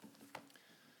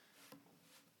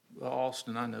Well,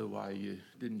 Austin, I know why you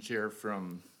didn't share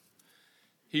from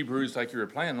Hebrews like you were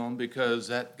planning on, because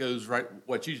that goes right,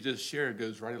 what you just shared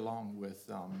goes right along with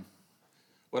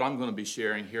what I'm going to be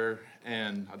sharing here,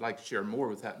 and I'd like to share more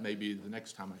with that maybe the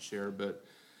next time I share, but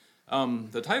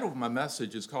the title of my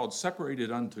message is called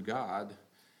Separated Unto God,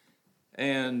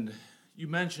 and you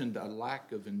mentioned a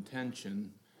lack of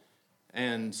intention,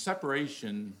 and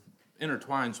separation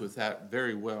intertwines with that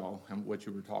very well, and what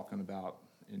you were talking about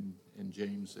in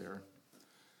James there.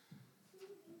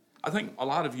 I think a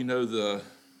lot of you know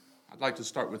I'd like to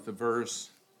start with the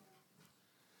verse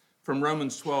from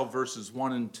Romans 12, verses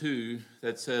 1 and 2,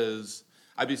 that says,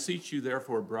 I beseech you,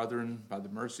 therefore, brethren, by the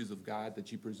mercies of God,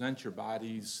 that you present your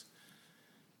bodies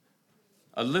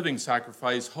a living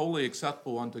sacrifice, wholly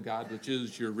acceptable unto God, which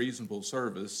is your reasonable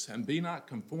service, and be not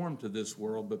conformed to this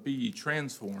world, but be ye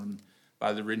transformed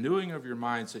by the renewing of your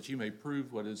minds, that you may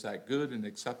prove what is that good and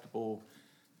acceptable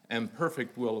and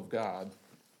perfect will of God.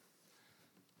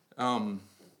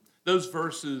 Those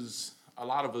verses, a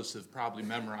lot of us have probably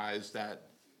memorized that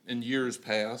in years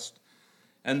past,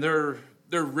 and they're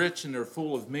rich and they're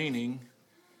full of meaning.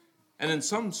 And in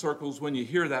some circles, when you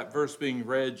hear that verse being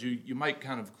read, you might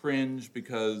kind of cringe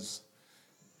because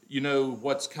you know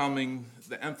what's coming,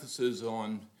 the emphasis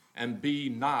on, and be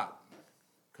not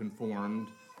conformed.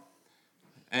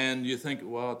 And you think,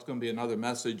 well, it's going to be another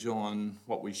message on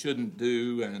what we shouldn't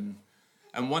do,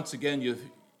 and once again, you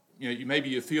maybe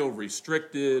you feel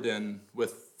restricted and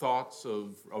with thoughts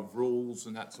of rules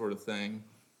and that sort of thing.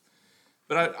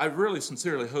 But I really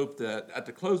sincerely hope that at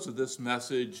the close of this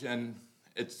message, and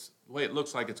it's the way it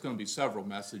looks like it's going to be several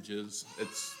messages,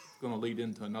 it's going to lead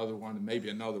into another one and maybe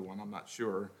another one, I'm not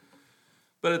sure.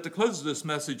 But at the close of this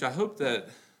message, I hope that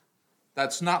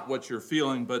that's not what you're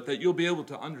feeling, but that you'll be able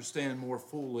to understand more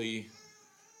fully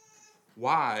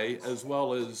why, as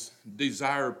well as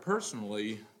desire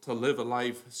personally to live a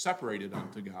life separated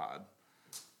unto God.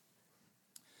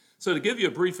 So to give you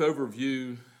a brief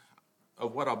overview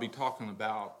of what I'll be talking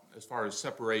about as far as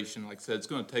separation, like I said, it's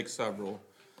going to take several.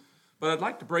 But I'd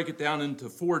like to break it down into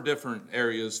four different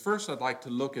areas. First, I'd like to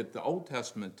look at the Old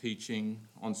Testament teaching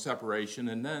on separation,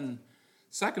 and then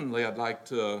secondly, I'd like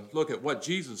to look at what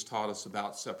Jesus taught us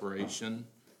about separation.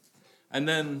 And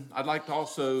then I'd like to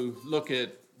also look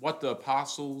at what the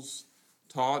apostles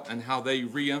taught and how they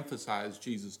re-emphasized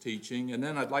Jesus' teaching. And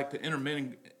then I'd like to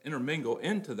intermingle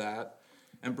into that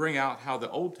and bring out how the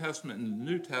Old Testament and the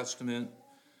New Testament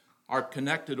are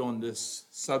connected on this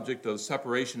subject of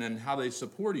separation and how they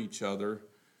support each other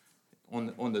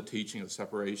on the teaching of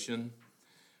separation.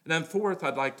 And then fourth,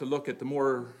 I'd like to look at the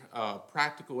more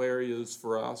practical areas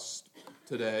for us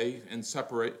today and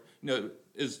separate. We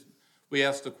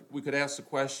could ask the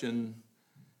question: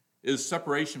 is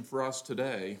separation for us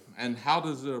today, and how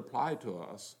does it apply to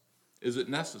us? Is it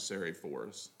necessary for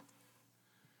us?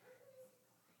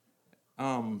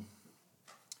 In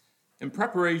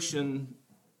preparation,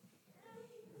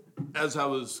 as I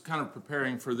was kind of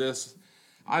preparing for this,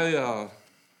 I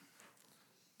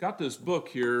got this book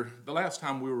here. The last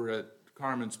time we were at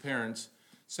Carmen's parents',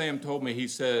 Sam told me, he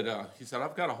said,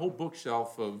 I've got a whole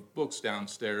bookshelf of books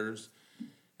downstairs,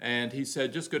 and he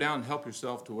said, just go down and help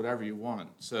yourself to whatever you want.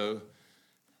 So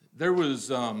there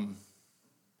was,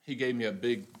 he gave me a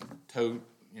big tote,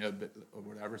 or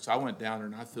whatever. So I went down there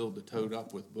and I filled the tote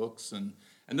up with books, and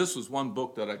this was one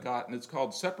book that I got, and it's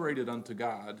called Separated Unto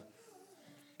God.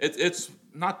 It's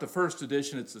not the first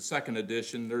edition, it's the second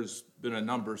edition. There's been a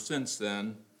number since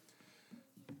then.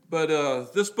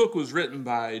 But this book was written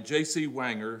by J.C.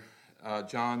 Wanger,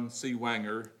 John C.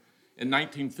 Wanger, in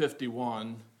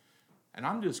 1951. And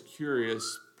I'm just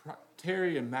curious,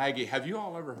 Terry and Maggie, have you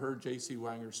all ever heard J.C.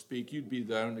 Wanger speak? You'd be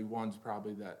the only ones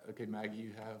probably that, okay, Maggie,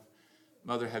 you have.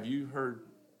 Mother, have you heard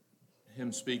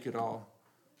him speak at all?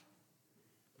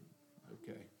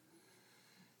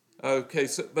 Okay,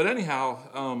 so, but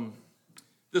anyhow,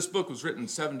 this book was written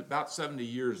about 70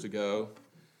 years ago,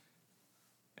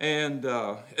 and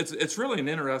it's really an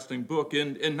interesting book. In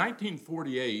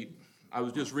 1948, I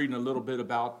was just reading a little bit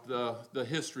about the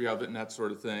history of it and that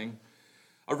sort of thing.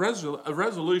 A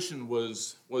resolution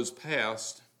was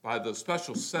passed by the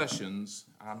special sessions.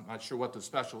 I'm not sure what the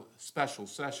special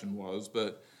session was,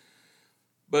 but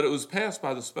it was passed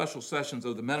by the special sessions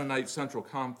of the Mennonite Central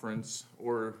Conference,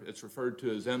 or it's referred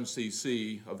to as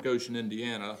MCC, of Goshen,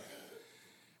 Indiana.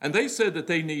 And they said that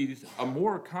they need a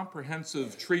more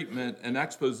comprehensive treatment and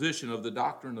exposition of the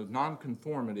doctrine of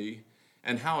nonconformity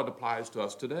and how it applies to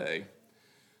us today.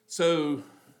 So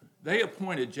they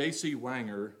appointed J.C.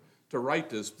 Wanger to write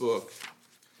this book.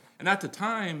 And at the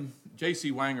time,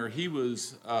 J.C. Wanger, he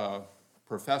was a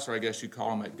professor, I guess you'd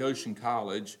call him, at Goshen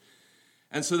College.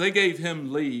 And so they gave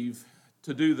him leave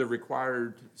to do the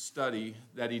required study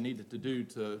that he needed to do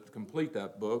to complete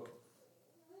that book.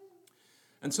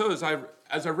 And so as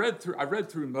I read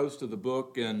through most of the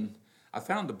book, and I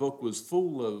found the book was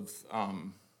full of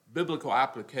biblical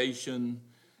application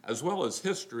as well as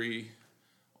history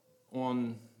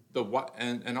on the what,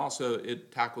 and also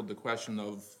it tackled the question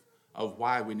of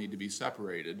why we need to be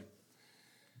separated.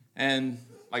 And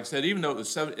like I said, even though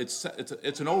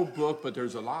it's an old book, but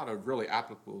there's a lot of really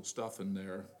applicable stuff in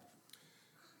there.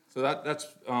 So that's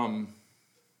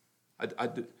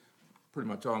pretty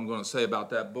much all I'm going to say about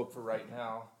that book for right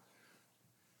now.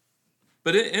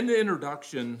 But in the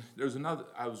introduction, there's another,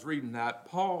 I was reading that,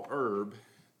 Paul Erb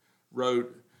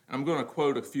wrote, and I'm going to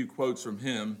quote a few quotes from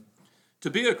him, "To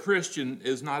be a Christian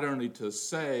is not only to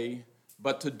say,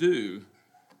 but to do.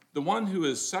 The one who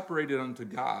is separated unto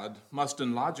God must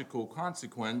in logical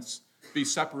consequence be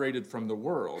separated from the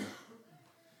world."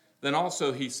 Then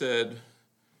also he said,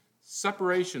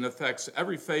 "Separation affects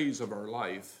every phase of our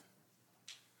life."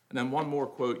 And then one more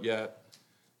quote yet.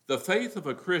 "The faith of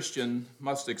a Christian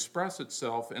must express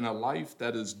itself in a life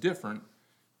that is different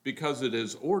because it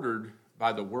is ordered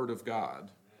by the Word of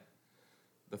God."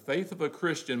 The faith of a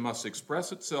Christian must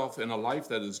express itself in a life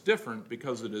that is different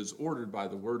because it is ordered by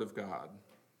the Word of God.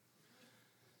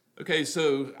 Okay,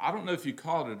 so I don't know if you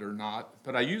caught it or not,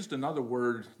 but I used another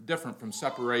word different from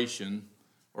separation,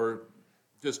 or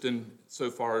just in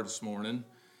so far this morning.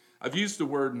 I've used the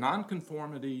word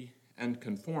nonconformity and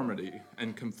conformity,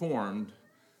 and conformed.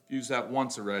 I've used that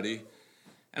once already.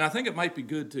 And I think it might be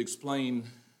good to explain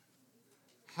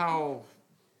how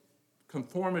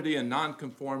conformity and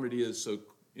nonconformity is so,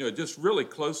 just really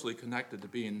closely connected to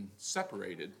being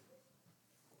separated.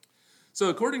 So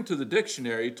according to the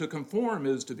dictionary, to conform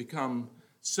is to become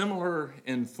similar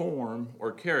in form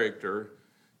or character,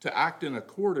 to act in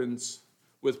accordance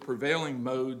with prevailing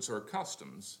modes or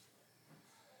customs.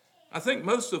 I think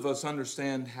most of us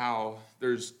understand how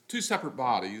there's two separate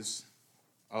bodies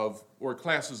or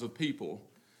classes of people.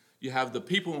 You have the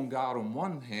people of God on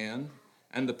one hand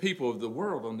and the people of the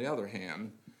world on the other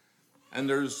hand. And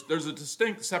there's a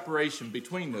distinct separation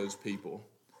between those people.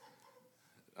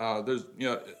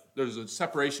 There's a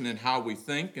separation in how we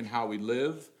think and how we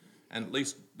live, and at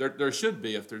least there should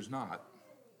be if there's not.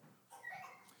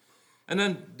 And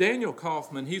then Daniel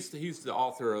Kaufman, he's the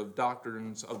author of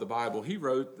Doctrines of the Bible. He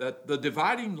wrote that the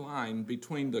dividing line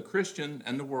between the Christian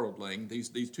and the worldling,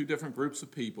 these two different groups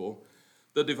of people,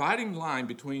 the dividing line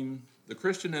between the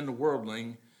Christian and the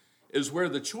worldling is where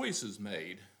the choice is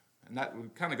made. And that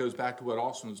kind of goes back to what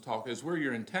Austin was talking, is where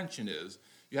your intention is.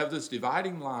 You have this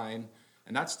dividing line,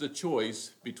 and that's the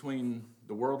choice between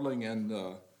the worldling and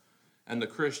the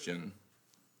Christian.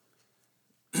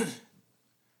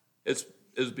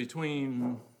 Is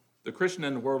between the Christian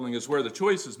and the worldling is where the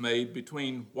choice is made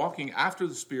between walking after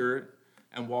the Spirit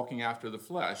and walking after the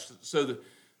flesh. So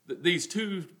these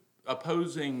two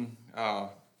opposing,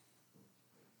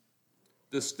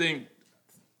 distinct,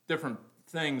 different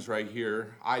things right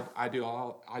here,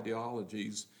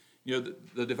 ideologies,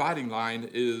 the dividing line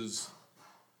is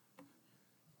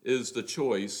the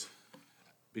choice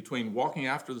between walking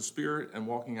after the Spirit and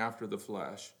walking after the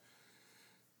flesh.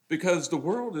 Because the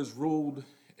world is ruled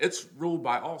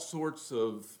by all sorts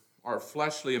of our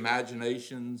fleshly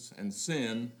imaginations and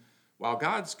sin, while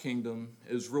God's kingdom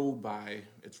is ruled by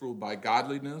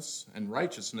godliness and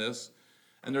righteousness,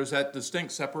 and there's that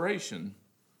distinct separation.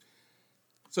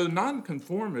 So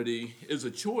nonconformity is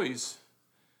a choice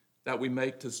that we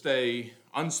make to stay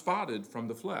unspotted from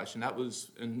the flesh, and that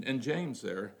was in James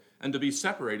there, and to be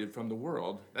separated from the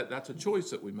world. That's a choice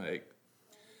that we make.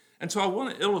 And so I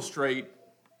want to illustrate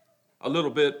a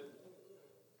little bit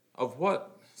of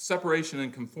what separation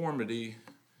and conformity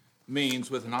means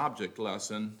with an object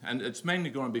lesson, and it's mainly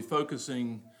going to be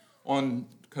focusing on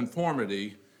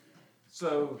conformity.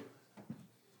 So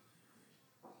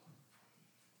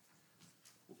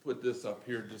we'll put this up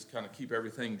here to just kind of keep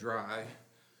everything dry.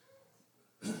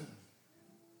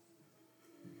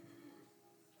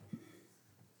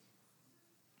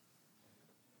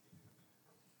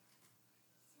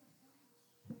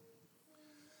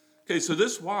 Okay, so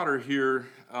this water here,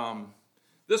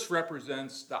 this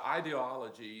represents the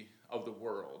ideology of the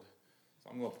world. So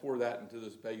I'm going to pour that into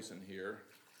this basin here.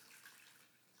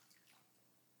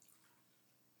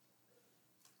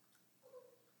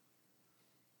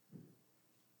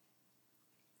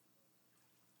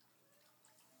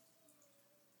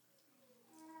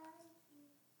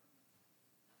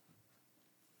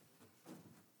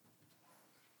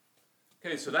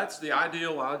 Okay, so that's the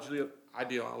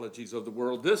ideologies of the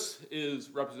world. This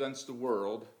represents the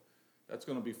world. That's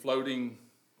going to be floating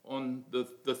on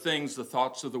the things, the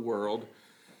thoughts of the world.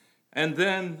 And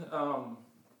then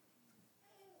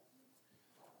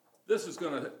this is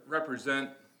going to represent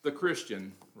the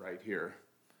Christian right here.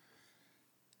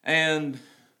 And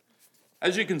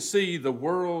as you can see, the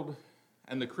world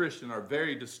and the Christian are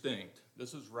very distinct.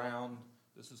 This is round,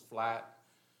 this is flat.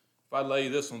 If I lay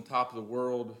this on top of the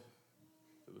world,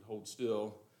 it would hold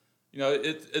still. You know,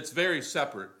 it's very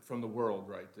separate from the world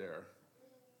right there.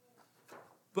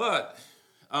 But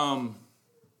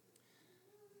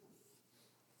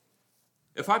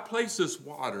if I place this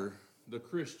water, the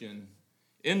Christian,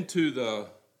 into the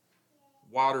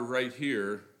water right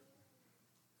here,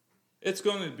 it's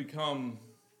going to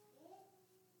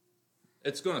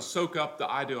soak up the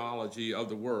ideology of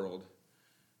the world.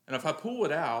 And if I pull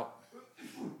it out,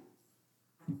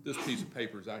 this piece of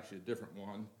paper is actually a different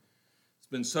one. It's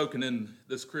been soaking in,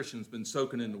 this Christian's been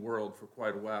soaking in the world for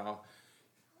quite a while.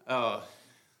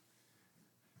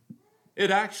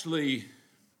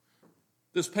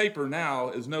 This paper now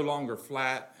is no longer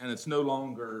flat, and it's no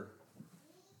longer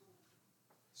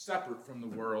separate from the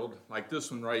world, like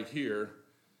this one right here.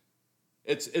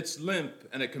 It's limp,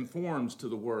 and it conforms to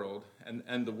the world,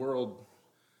 and the world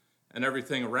and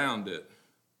everything around it.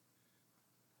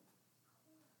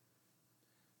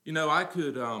 You know, I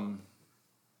could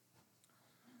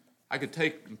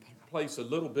take and place a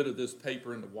little bit of this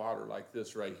paper in the water like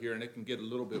this right here, and it can get a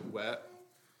little bit wet.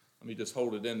 Let me just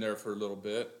hold it in there for a little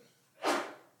bit.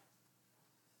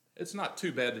 It's not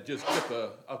too bad to just dip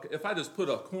if I just put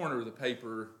a corner of the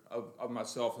paper of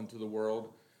myself into the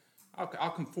world,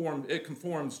 it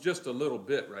conforms just a little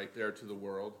bit right there to the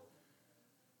world.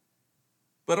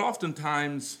 But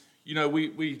oftentimes, you know,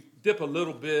 we dip a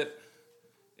little bit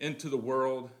into the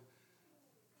world,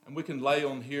 and we can lay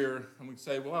on here and we can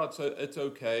say, well, it's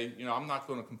okay. You know, I'm not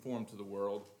going to conform to the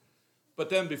world. But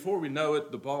then before we know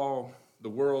it, the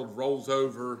world rolls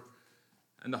over,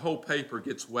 and the whole paper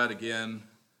gets wet again.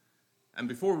 And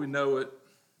before we know it,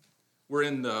 we're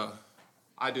in the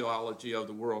ideology of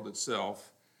the world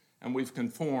itself, and we're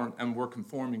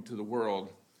conforming to the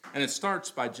world. And it starts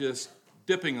by just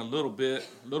dipping a little bit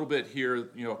here,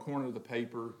 you know, a corner of the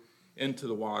paper into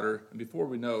the water, and before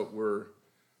we know it,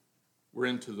 we're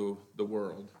into the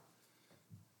world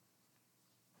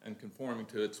and conforming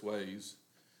to its ways.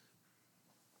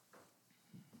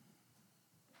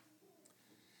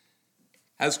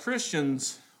 As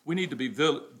Christians, we need to be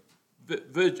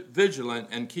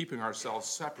vigilant in keeping ourselves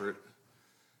separate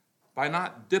by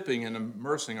not dipping and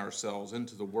immersing ourselves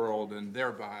into the world and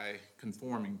thereby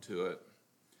conforming to it.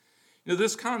 You know,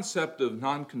 this concept of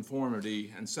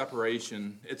nonconformity and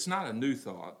separation, it's not a new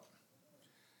thought.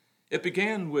 It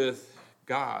began with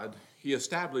God. He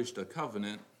established a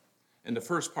covenant in the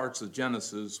first parts of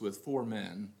Genesis with 4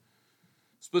 men.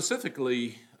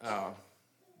 Specifically,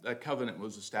 that covenant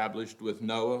was established with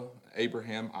Noah,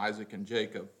 Abraham, Isaac, and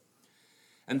Jacob.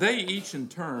 And they each in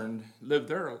turn lived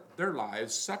their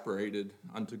lives separated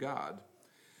unto God.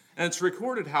 And it's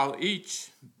recorded how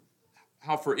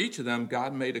for each of them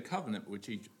God made a covenant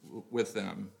with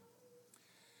them.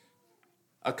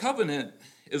 A covenant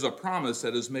is a promise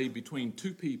that is made between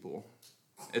two people.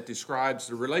 It describes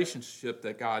the relationship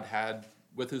that God had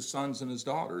with his sons and his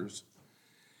daughters.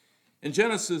 In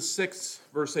Genesis 6,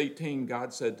 verse 18,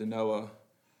 God said to Noah,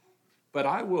 "But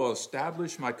I will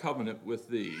establish my covenant with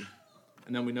thee."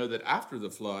 And then we know that after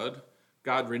the flood,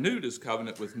 God renewed his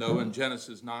covenant with Noah in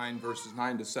Genesis 9, verses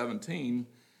 9 to 17,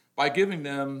 by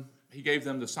he gave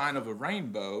them the sign of a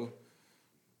rainbow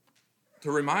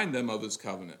to remind them of his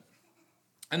covenant.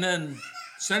 And then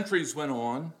centuries went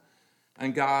on,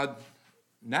 and God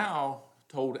now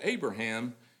told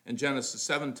Abraham in Genesis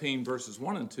 17, verses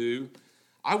 1 and 2,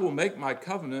 "I will make my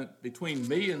covenant between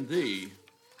me and thee."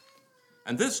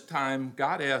 And this time,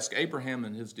 God asked Abraham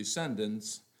and his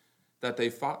descendants that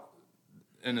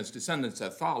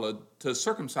followed to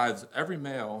circumcise every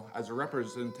male as a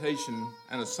representation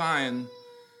and a sign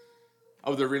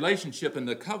of the relationship and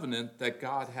the covenant that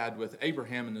God had with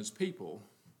Abraham and his people.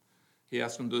 He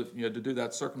asked them to do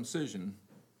that circumcision.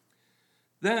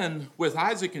 Then, with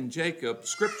Isaac and Jacob,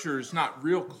 Scripture is not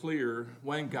real clear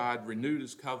when God renewed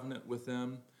his covenant with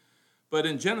them. But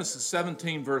in Genesis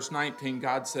 17, verse 19,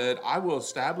 God said, "I will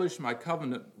establish my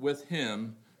covenant with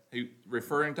him,"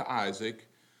 referring to Isaac,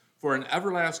 "for an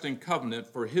everlasting covenant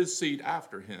for his seed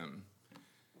after him."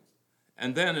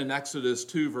 And then in Exodus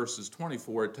 2, verses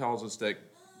 24, it tells us that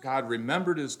God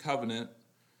remembered his covenant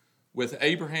with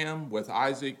Abraham, with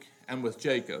Isaac, and with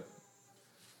Jacob.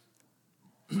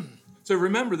 So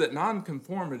remember that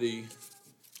nonconformity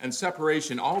and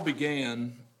separation all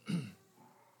began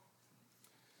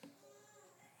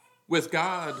with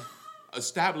God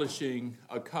establishing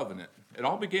a covenant. It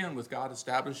all began with God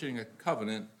establishing a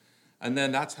covenant, and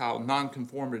then that's how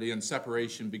nonconformity and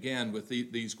separation began with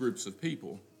these groups of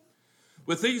people.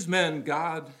 With these men,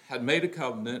 God had made a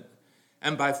covenant,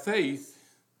 and by faith,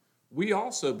 we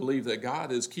also believe that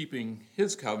God is keeping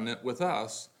his covenant with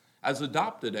us as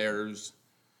adopted heirs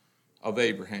of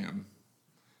Abraham.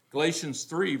 Galatians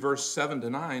 3, verse 7 to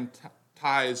 9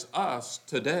 ties us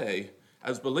today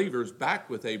as believers back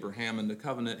with Abraham and the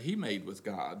covenant he made with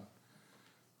God.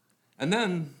 And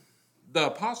then the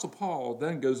Apostle Paul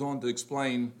then goes on to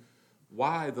explain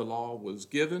why the law was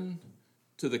given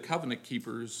to the covenant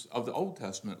keepers of the Old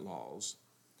Testament laws.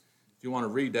 If you want to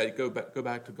read that, go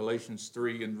back to Galatians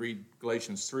 3 and read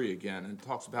Galatians 3 again. And it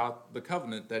talks about the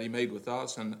covenant that he made with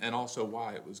us and also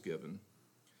why it was given.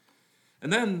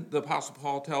 And then the Apostle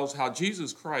Paul tells how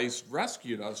Jesus Christ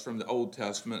rescued us from the Old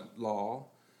Testament law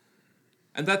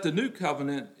and that the new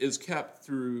covenant is kept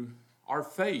through our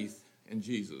faith in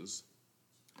Jesus.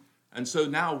 And so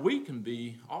now we can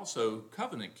be also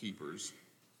covenant keepers.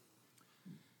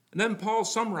 And then Paul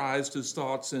summarized his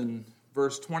thoughts in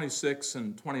verse 26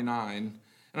 and 29.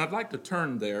 And I'd like to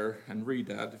turn there and read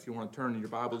that if you want to turn in your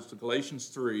Bibles to Galatians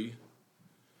 3,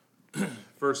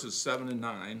 verses 7 and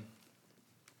 9.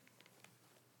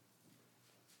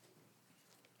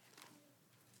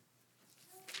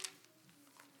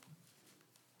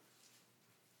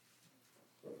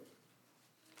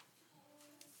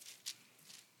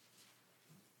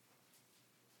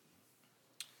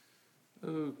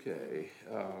 Okay,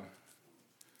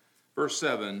 verse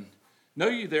 7, Know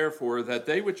ye therefore that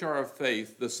they which are of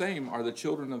faith, the same are the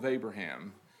children of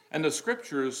Abraham. And the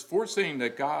Scriptures, foreseeing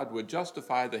that God would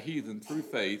justify the heathen through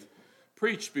faith,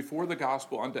 preached before the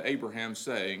gospel unto Abraham,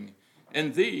 saying,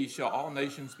 In thee shall all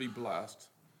nations be blessed.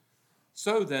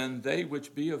 So then they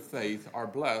which be of faith are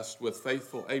blessed with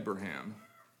faithful Abraham.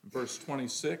 Verse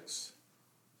 26,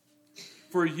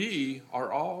 For ye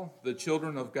are all the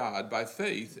children of God by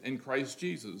faith in Christ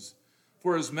Jesus.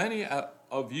 For as many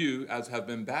of you as have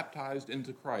been baptized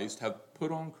into Christ have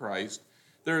put on Christ.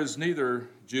 There is neither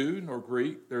Jew nor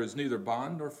Greek, there is neither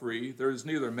bond nor free, there is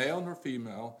neither male nor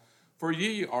female, for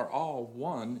ye are all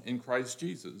one in Christ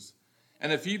Jesus.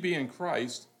 And if ye be in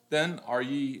Christ, then are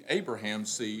ye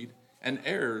Abraham's seed and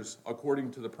heirs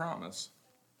according to the promise.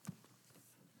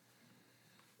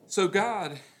 So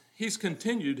God, he's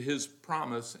continued his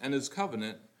promise and his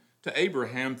covenant to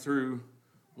Abraham through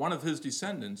one of his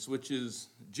descendants, which is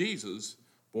Jesus,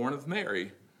 born of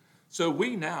Mary. So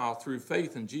we now, through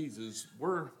faith in Jesus,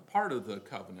 we're part of the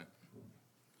covenant.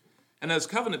 And as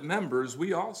covenant members,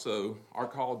 we also are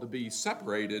called to be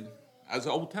separated as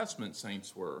Old Testament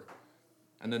saints were,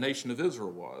 and the nation of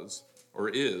Israel was, or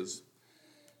is.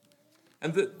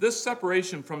 And this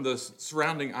separation from the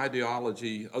surrounding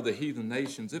ideology of the heathen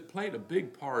nations, it played a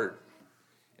big part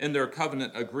in their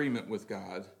covenant agreement with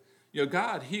God. You know,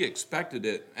 God, he expected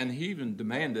it, and he even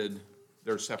demanded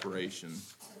their separation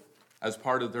as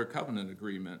part of their covenant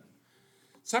agreement.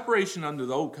 Separation under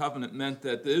the old covenant meant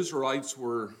that the Israelites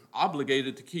were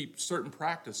obligated to keep certain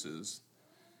practices.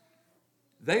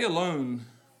 They alone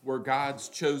were God's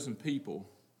chosen people,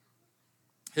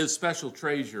 his special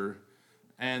treasure,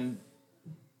 and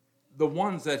the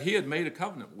ones that he had made a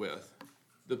covenant with.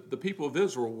 The people of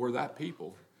Israel were that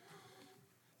people.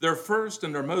 Their first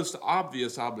and their most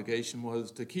obvious obligation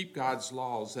was to keep God's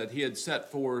laws that he had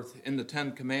set forth in the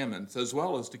Ten Commandments, as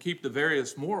well as to keep the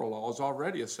various moral laws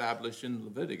already established in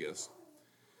Leviticus.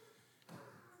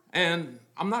 And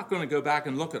I'm not going to go back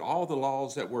and look at all the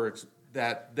laws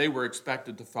that they were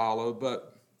expected to follow,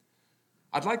 but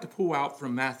I'd like to pull out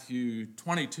from Matthew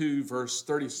 22, verse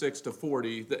 36 to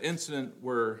 40, the incident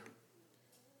where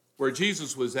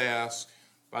Jesus was asked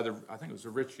by I think it was a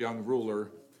rich young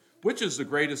ruler, which is the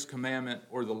greatest commandment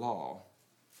or the law?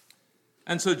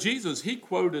 And so Jesus, he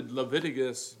quoted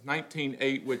Leviticus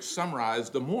 19:8, which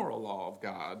summarized the moral law of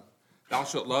God. Thou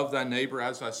shalt love thy neighbor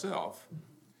as thyself.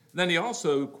 Then he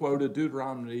also quoted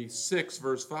Deuteronomy 6,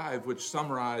 verse 5, which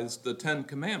summarized the 10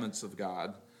 commandments of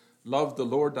God. Love the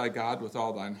Lord thy God with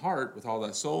all thine heart, with all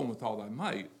thy soul, and with all thy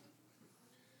might.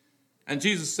 And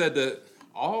Jesus said that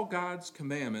all God's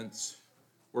commandments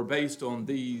were based on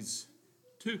these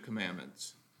 2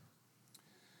 commandments.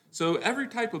 So every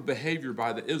type of behavior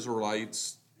by the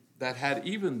Israelites that had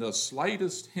even the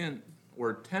slightest hint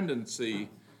or tendency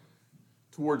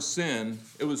towards sin,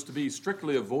 it was to be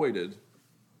strictly avoided.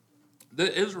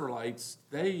 The Israelites,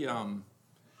 they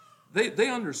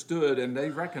understood and they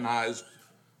recognized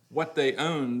what they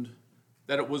owned,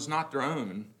 that it was not their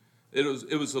own. It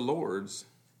was the Lord's.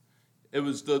 It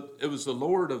was the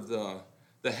Lord of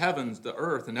the heavens, the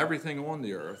earth, and everything on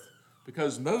the earth.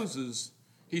 because Moses,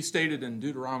 he stated in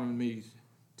Deuteronomy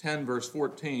 10, verse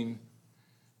 14,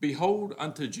 "Behold,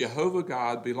 unto Jehovah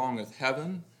God belongeth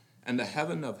heaven and the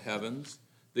heaven of heavens,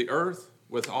 the earth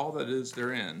with all that is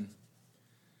therein."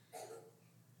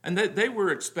 And they were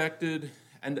expected,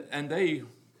 and they,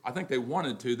 I think they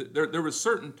wanted to, that there were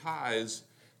certain tithes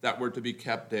that were to be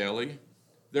kept daily.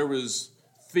 There was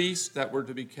feasts that were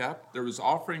to be kept. There was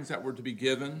offerings that were to be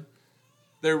given.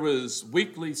 There was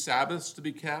weekly Sabbaths to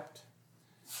be kept,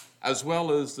 as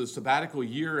well as the sabbatical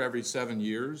year every 7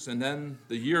 years. And then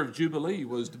the year of Jubilee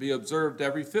was to be observed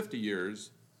every 50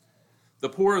 years. The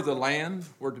poor of the land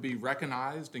were to be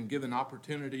recognized and given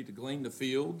opportunity to glean the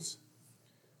fields.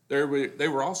 They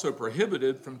were also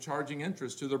prohibited from charging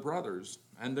interest to their brothers.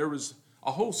 And there was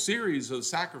a whole series of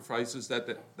sacrifices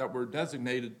that were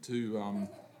designated to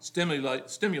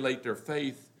stimulate their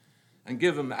faith and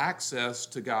give them access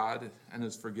to God and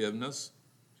his forgiveness.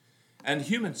 And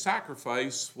human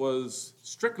sacrifice was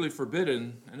strictly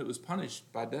forbidden, and it was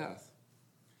punished by death.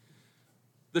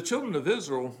 The children of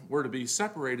Israel were to be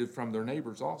separated from their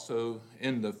neighbors also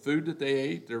in the food that they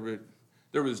ate.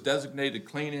 There was designated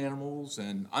clean animals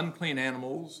and unclean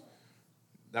animals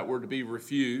that were to be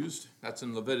refused. That's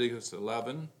in Leviticus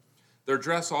 11. Their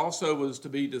dress also was to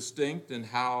be distinct in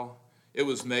how it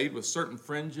was made, with certain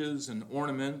fringes and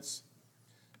ornaments,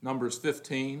 Numbers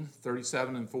 15,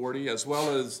 37, and 40, as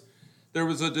well as there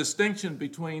was a distinction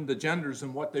between the genders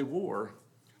and what they wore.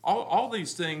 All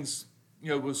these things,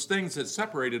 was things that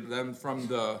separated them from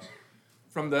the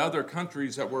other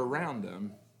countries that were around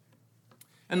them.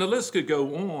 And the list could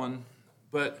go on,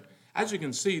 but as you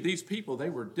can see, these people, they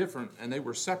were different and they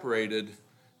were separated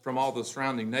from all the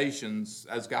surrounding nations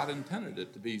as God intended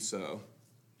it to be so.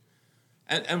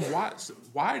 And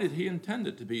why did he intend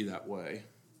it to be that way?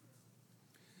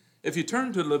 If you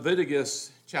turn to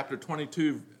Leviticus chapter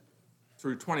 22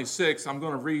 through 26, I'm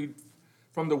going to read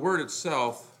from the word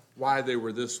itself why they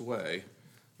were this way.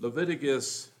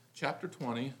 Leviticus chapter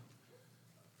 20,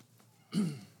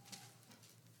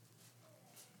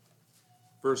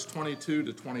 verse 22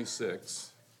 to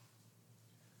 26.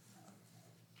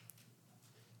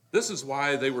 This is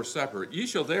why they were separate. "Ye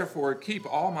shall therefore keep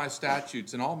all my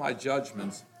statutes and all my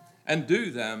judgments, and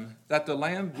do them, that the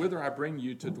land whither I bring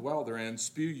you to dwell therein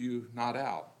spew you not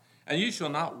out. And ye shall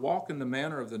not walk in the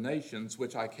manner of the nations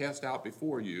which I cast out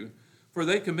before you, for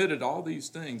they committed all these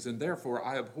things, and therefore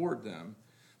I abhorred them.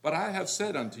 But I have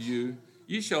said unto you,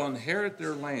 ye shall inherit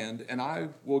their land, and I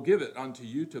will give it unto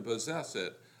you to possess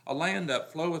it, a land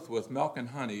that floweth with milk and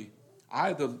honey.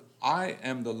 I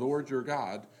am the Lord your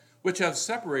God, which have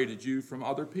separated you from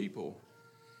other people.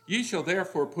 Ye shall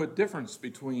therefore put difference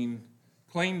between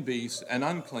clean beasts and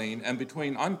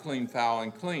between unclean fowl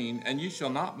and clean, and ye shall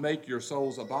not make your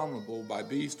souls abominable by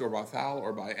beast or by fowl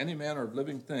or by any manner of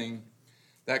living thing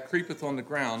that creepeth on the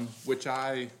ground, which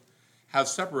I have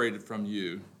separated from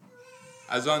you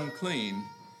as unclean.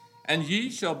 And ye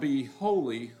shall be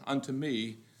holy unto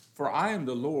me, for I am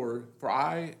the Lord,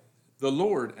 the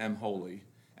Lord am holy,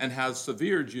 and have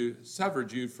severed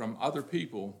you from other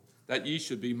people, that ye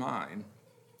should be mine."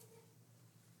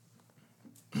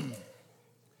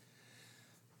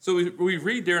 So we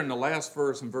read there in the last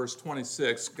verse, in verse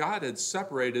 26, God had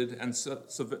separated and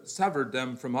severed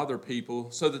them from other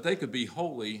people so that they could be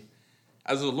holy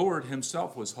as the Lord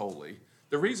himself was holy.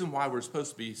 The reason why we're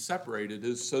supposed to be separated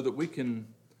is so that we can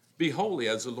be holy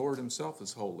as the Lord himself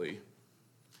is holy.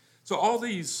 So all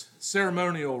these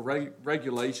ceremonial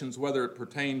regulations, whether it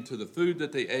pertained to the food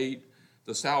that they ate,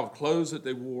 the style of clothes that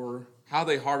they wore, how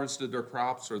they harvested their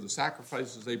crops, or the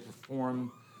sacrifices they performed,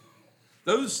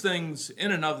 those things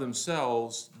in and of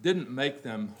themselves didn't make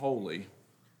them holy,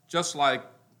 just like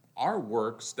our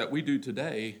works that we do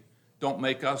today don't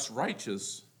make us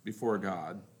righteous before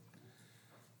God.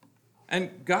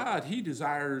 And God, he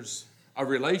desires a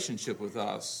relationship with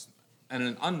us and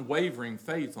an unwavering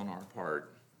faith on our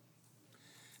part.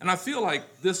 And I feel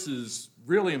like this is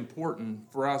really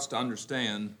important for us to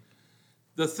understand.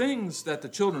 The things that the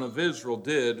children of Israel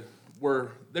did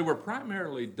were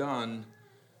primarily done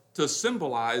to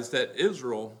symbolize that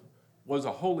Israel was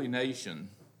a holy nation,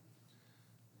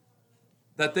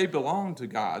 that they belonged to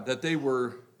God, that they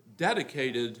were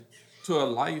dedicated to a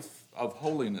life of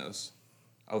holiness,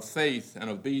 of faith and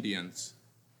obedience.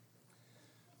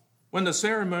 When the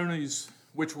ceremonies,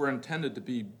 which were intended to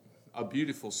be a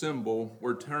beautiful symbol,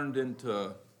 were turned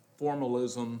into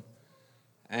formalism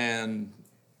and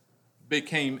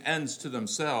became ends to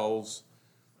themselves,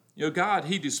 God,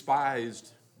 he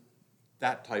despised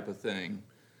that type of thing,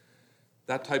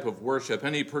 that type of worship.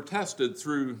 And he protested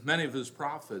through many of his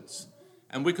prophets.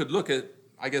 And we could look at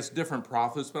different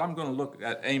prophets, but I'm going to look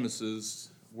at Amos's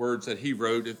words that he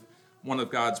wrote, one of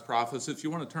God's prophets. If you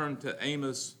want to turn to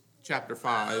Amos chapter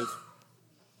 5,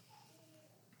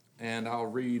 and I'll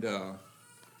read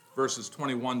verses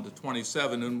 21 to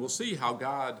 27, and we'll see how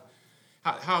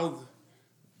how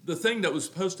the thing that was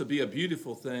supposed to be a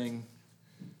beautiful thing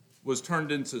was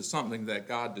turned into something that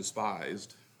God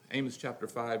despised. Amos chapter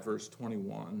 5, verse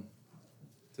 21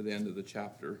 to the end of the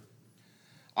chapter.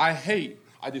 I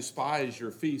despise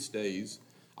your feast days.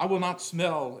 I will not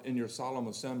smell in your solemn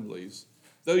assemblies.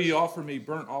 Though you offer me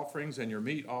burnt offerings and your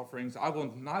meat offerings, I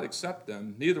will not accept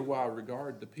them, neither will I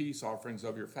regard the peace offerings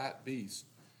of your fat beasts.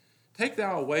 Take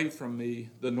thou away from me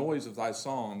the noise of thy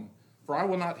song, for I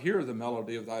will not hear the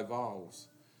melody of thy vows.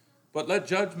 But let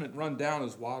judgment run down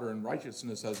as water, and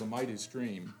righteousness as a mighty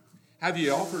stream. Have ye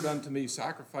offered unto me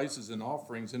sacrifices and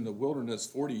offerings in the wilderness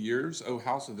 40 years, O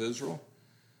house of Israel?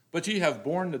 But ye have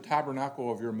borne the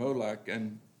tabernacle of your Molech,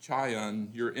 and Chion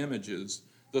your images,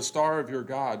 the star of your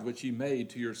God, which ye made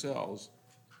to yourselves.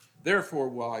 Therefore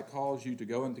will I cause you to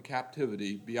go into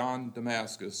captivity beyond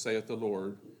Damascus, saith the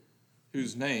Lord,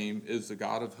 whose name is the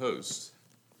God of hosts.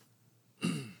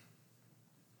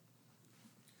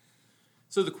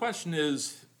 So the question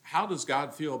is, how does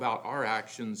God feel about our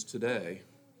actions today?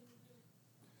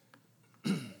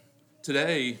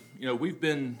 Today, we've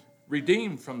been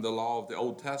redeemed from the law of the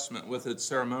Old Testament with its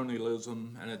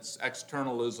ceremonialism and its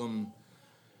externalism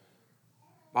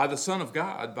by the Son of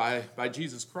God, by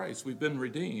Jesus Christ. We've been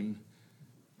redeemed.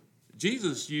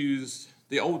 Jesus used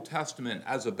the Old Testament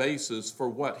as a basis for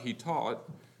what he taught,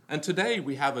 and today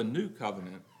we have a new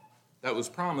covenant that was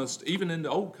promised even in the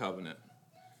Old Covenant.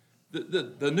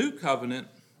 The new covenant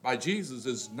by Jesus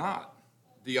is not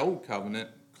the Old Covenant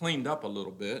cleaned up a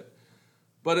little bit,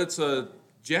 but it's a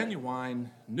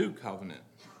genuine new covenant.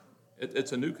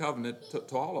 It's a new covenant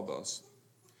to all of us.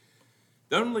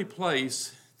 The only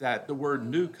place that the word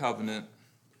new covenant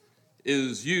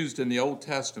is used in the Old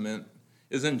Testament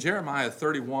is in Jeremiah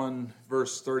 31,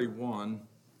 verse 31.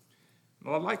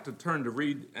 Well, I'd like to turn to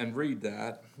read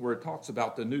that, where it talks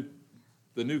about the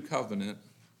new covenant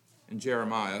in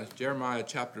Jeremiah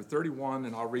chapter 31,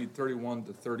 and I'll read 31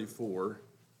 to 34.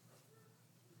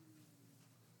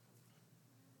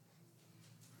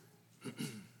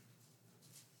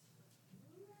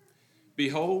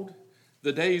 Behold,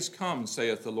 the days come,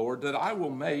 saith the Lord, that I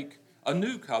will make a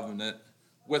new covenant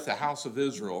with the house of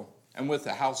Israel and with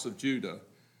the house of Judah,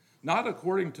 not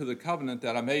according to the covenant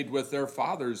that I made with their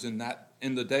fathers in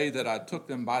the day that I took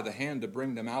them by the hand to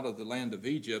bring them out of the land of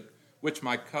Egypt, which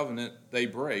my covenant they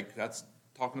break. That's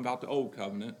talking about the old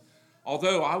covenant.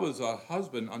 Although I was a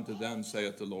husband unto them,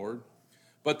 saith the Lord.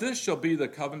 But this shall be the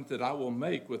covenant that I will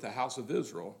make with the house of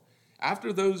Israel.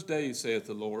 After those days, saith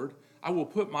the Lord, I will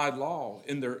put my law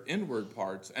in their inward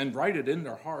parts, and write it in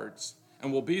their hearts,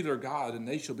 and will be their God, and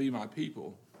they shall be my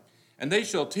people. And they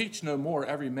shall teach no more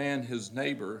every man his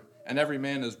neighbor, and every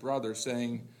man his brother,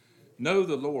 saying, Know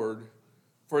the Lord,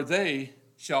 for they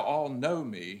shall all know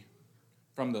me,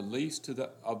 from the least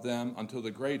of them until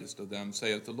the greatest of them,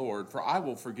 saith the Lord. For I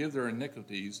will forgive their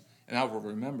iniquities, and I will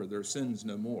remember their sins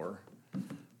no more.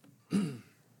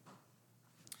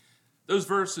 Those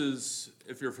verses,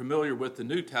 if you're familiar with the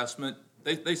New Testament,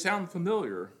 they sound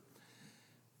familiar.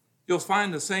 You'll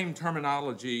find the same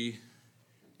terminology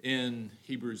in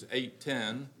Hebrews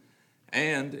 8:10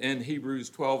 and in Hebrews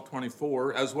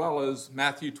 12:24, as well as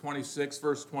Matthew 26,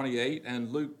 verse 28,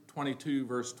 and Luke 22,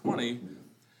 verse 20,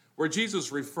 where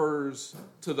Jesus refers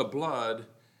to the blood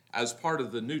as part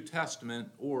of the New Testament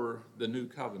or the New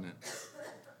Covenant.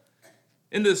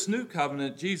 In this new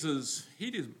covenant, Jesus,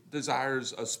 he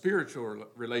desires a spiritual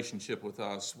relationship with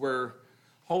us where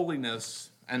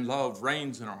holiness and love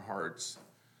reigns in our hearts,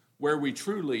 where we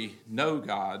truly know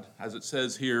God, as it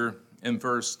says here in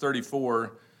verse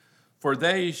 34, for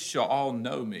they shall all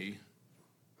know me.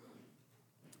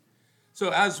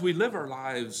 So as we live our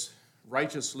lives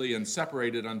righteously and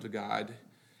separated unto God,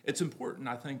 it's important,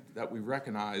 I think, that we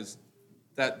recognize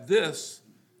that this,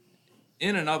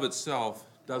 in and of itself,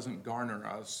 doesn't garner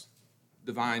us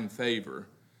divine favor,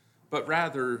 but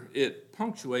rather it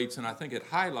punctuates and I think it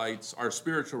highlights our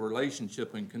spiritual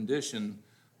relationship and condition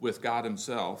with God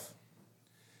himself.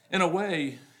 In a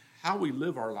way, how we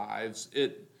live our lives,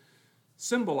 it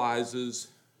symbolizes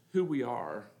who we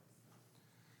are.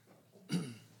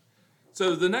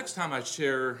 So the next time I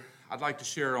share, I'd like to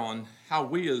share on how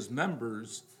we as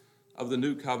members of the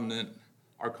new covenant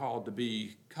are called to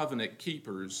be covenant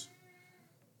keepers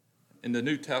in the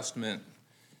New Testament,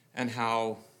 and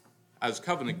how, as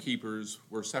covenant keepers,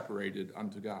 we're separated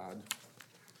unto God.